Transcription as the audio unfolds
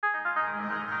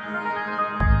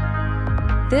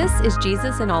This is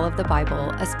Jesus in All of the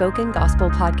Bible, a spoken gospel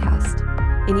podcast.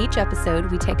 In each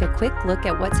episode, we take a quick look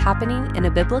at what's happening in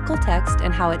a biblical text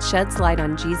and how it sheds light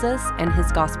on Jesus and his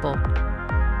gospel.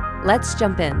 Let's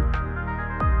jump in.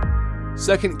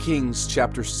 2 Kings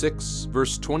chapter 6,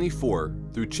 verse 24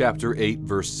 through chapter 8,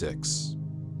 verse 6.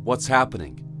 What's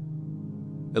happening?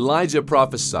 Elijah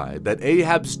prophesied that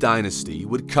Ahab's dynasty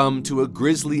would come to a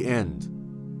grisly end,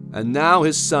 and now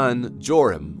his son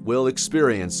Joram will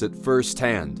experience it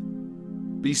firsthand.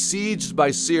 Besieged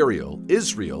by Syria,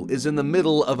 Israel is in the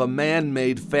middle of a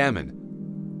man-made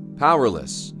famine.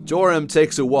 Powerless, Joram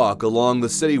takes a walk along the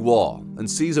city wall and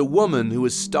sees a woman who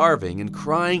is starving and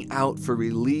crying out for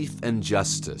relief and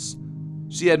justice.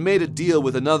 She had made a deal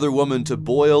with another woman to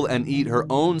boil and eat her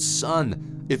own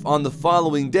son if on the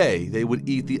following day they would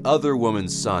eat the other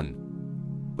woman's son.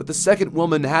 But the second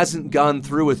woman hasn't gone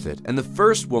through with it, and the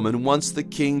first woman wants the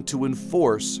king to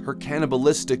enforce her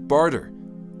cannibalistic barter.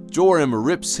 Joram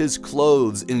rips his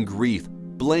clothes in grief,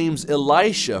 blames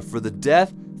Elisha for the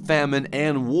death, famine,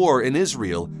 and war in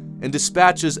Israel, and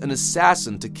dispatches an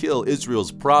assassin to kill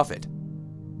Israel's prophet.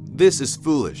 This is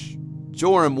foolish.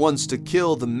 Joram wants to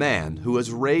kill the man who has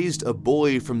raised a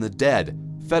boy from the dead,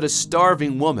 fed a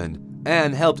starving woman,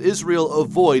 and helped Israel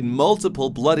avoid multiple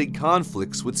bloody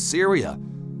conflicts with Syria.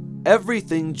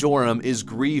 Everything Joram is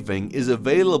grieving is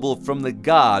available from the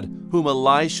God whom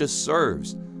Elisha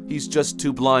serves. He's just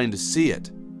too blind to see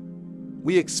it.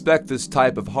 We expect this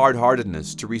type of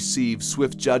hard-heartedness to receive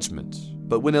swift judgment,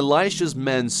 but when Elisha's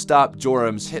men stop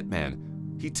Joram's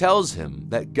hitman, he tells him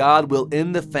that God will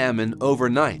end the famine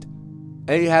overnight.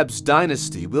 Ahab's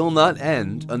dynasty will not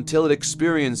end until it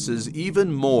experiences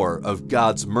even more of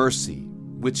God's mercy,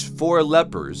 which 4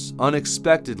 lepers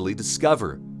unexpectedly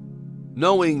discover.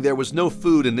 Knowing there was no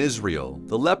food in Israel,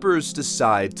 the lepers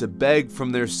decide to beg from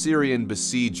their Syrian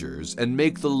besiegers and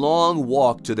make the long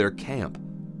walk to their camp.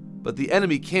 But the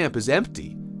enemy camp is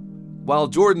empty. While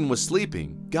Jordan was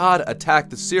sleeping, God attacked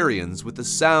the Syrians with the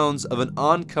sounds of an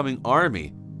oncoming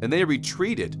army, and they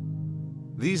retreated.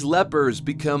 These lepers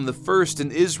become the first in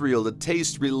Israel to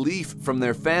taste relief from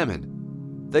their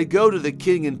famine. They go to the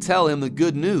king and tell him the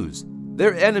good news.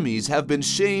 Their enemies have been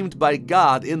shamed by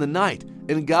God in the night,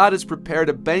 and God has prepared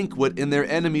a banquet in their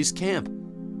enemy's camp.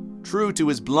 True to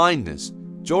his blindness,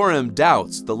 Joram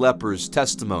doubts the lepers'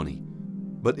 testimony.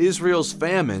 But Israel's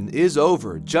famine is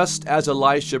over, just as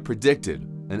Elisha predicted,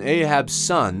 and Ahab's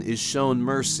son is shown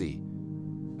mercy.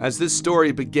 As this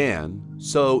story began,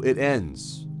 so it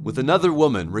ends, with another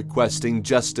woman requesting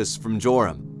justice from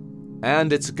Joram.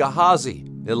 And it's Gehazi,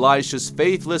 Elisha's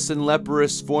faithless and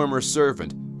leprous former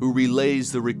servant, who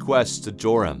relays the request to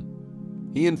Joram.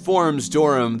 He informs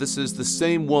Joram this is the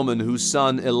same woman whose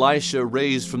son Elisha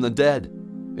raised from the dead.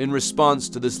 In response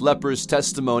to this leper's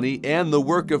testimony and the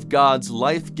work of God's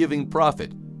life-giving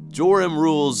prophet, Joram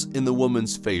rules in the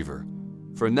woman's favor.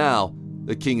 For now,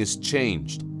 the king is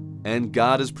changed, and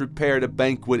God has prepared a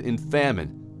banquet in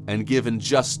famine and given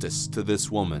justice to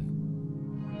this woman.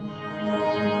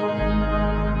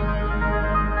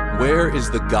 Where is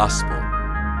the gospel?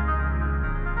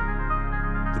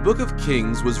 The Book of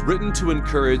Kings was written to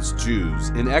encourage Jews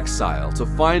in exile to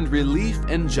find relief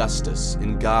and justice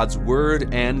in God's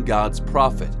word and God's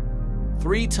prophet.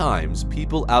 3 times,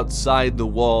 people outside the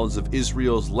walls of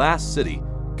Israel's last city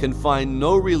can find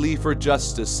no relief or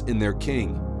justice in their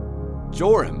king.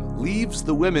 Joram leaves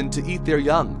the women to eat their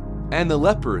young, and the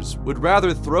lepers would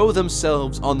rather throw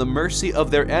themselves on the mercy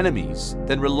of their enemies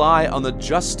than rely on the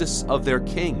justice of their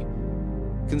king.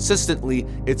 Consistently,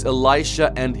 it's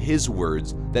Elisha and his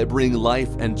words that bring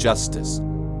life and justice.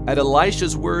 At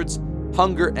Elisha's words,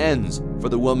 hunger ends for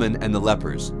the woman and the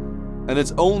lepers. And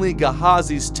it's only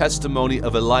Gehazi's testimony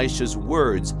of Elisha's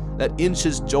words that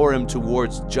inches Joram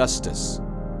towards justice.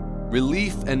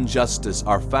 Relief and justice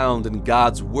are found in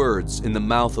God's words in the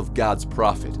mouth of God's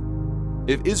prophet.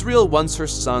 If Israel wants her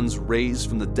sons raised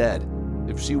from the dead,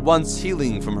 if she wants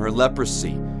healing from her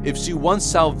leprosy, if she wants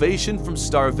salvation from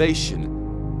starvation,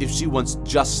 if she wants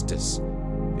justice,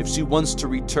 if she wants to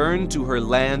return to her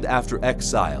land after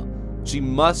exile, she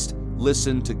must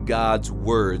listen to God's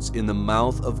words in the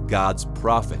mouth of God's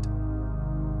prophet.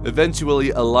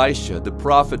 Eventually, Elisha, the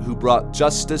prophet who brought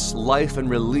justice, life,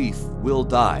 and relief, will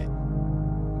die.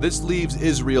 This leaves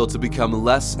Israel to become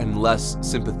less and less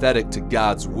sympathetic to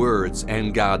God's words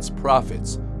and God's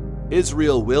prophets.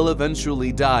 Israel will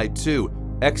eventually die too,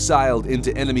 exiled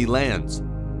into enemy lands.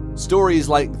 Stories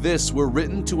like this were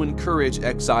written to encourage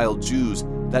exiled Jews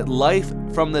that life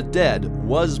from the dead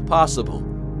was possible,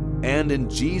 and in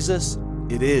Jesus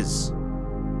it is.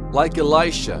 Like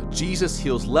Elisha, Jesus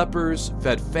heals lepers,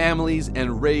 fed families,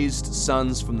 and raised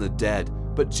sons from the dead.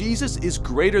 But Jesus is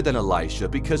greater than Elisha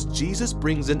because Jesus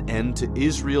brings an end to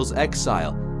Israel's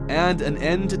exile and an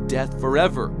end to death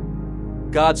forever.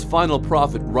 God's final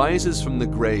prophet rises from the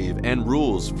grave and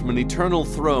rules from an eternal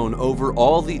throne over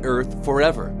all the earth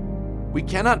forever. We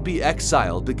cannot be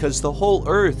exiled because the whole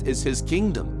earth is his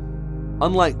kingdom.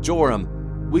 Unlike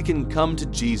Joram, we can come to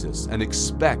Jesus and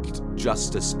expect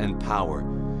justice and power.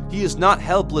 He is not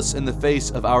helpless in the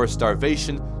face of our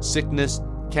starvation, sickness,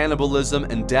 cannibalism,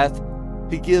 and death.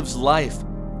 He gives life,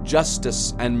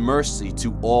 justice, and mercy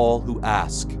to all who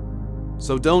ask.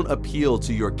 So don't appeal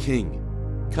to your king.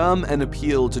 Come and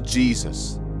appeal to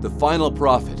Jesus, the final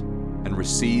prophet, and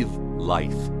receive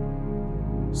life.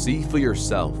 See for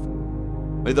yourself.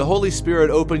 May the Holy Spirit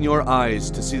open your eyes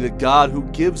to see the God who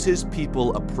gives his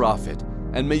people a prophet,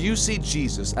 and may you see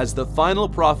Jesus as the final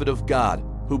prophet of God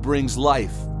who brings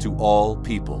life to all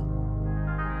people.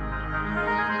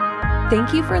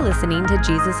 Thank you for listening to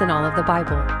Jesus in All of the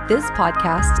Bible. This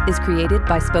podcast is created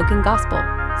by Spoken Gospel.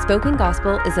 Spoken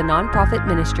Gospel is a nonprofit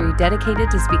ministry dedicated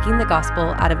to speaking the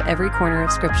gospel out of every corner of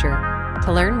Scripture.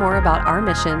 To learn more about our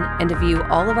mission and to view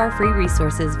all of our free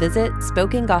resources, visit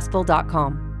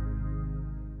spokengospel.com.